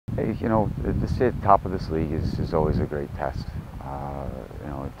You know, to stay at the top of this league is always a great test. You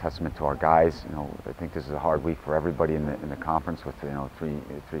know, a testament to our guys. You know, I think this is a hard week for everybody in the conference with, you know,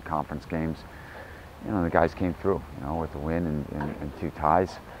 three conference games. You know, the guys came through, you know, with a win and 2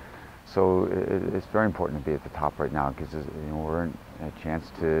 ties. So it's very important to be at the top right now because, you know, we're in a chance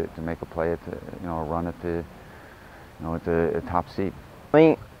to make a play at the, you know, a run at the, you know, at the top seed. I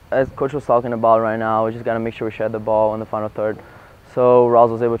mean, as Coach was talking about right now, we just got to make sure we share the ball in the final third. So Rouse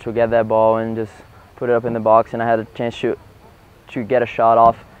was able to get that ball and just put it up in the box, and I had a chance to get a shot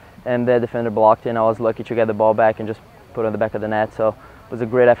off, and the defender blocked it, and I was lucky to get the ball back and just put it on the back of the net. So it was a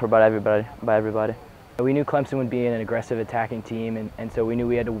great effort by everybody. We knew Clemson would be an aggressive attacking team, and so we knew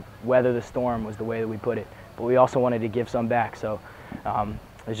we had to weather the storm was the way that we put it. But we also wanted to give some back. So it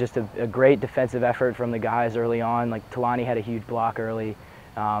was just a great defensive effort from the guys early on. Like Talani had a huge block early.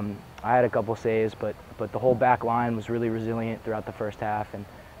 I had a couple saves, but the whole back line was really resilient throughout the first half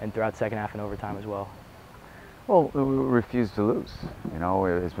and throughout the second half and overtime as well. Well, we refused to lose. You know,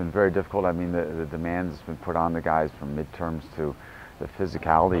 it's been very difficult. I mean, the demands been put on the guys from midterms to the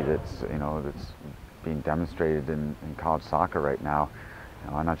physicality that's, you know, that's being demonstrated in college soccer right now.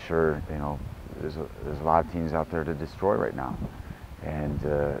 You know, I'm not sure, you know, there's a lot of teams out there to destroy right now. And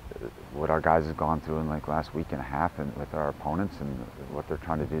what our guys have gone through in like last week and a half and with our opponents and what they're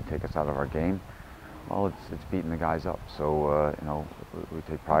trying to do to take us out of our game, well, it's beating the guys up. So, you know, we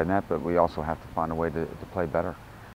take pride in that, but we also have to find a way to play better.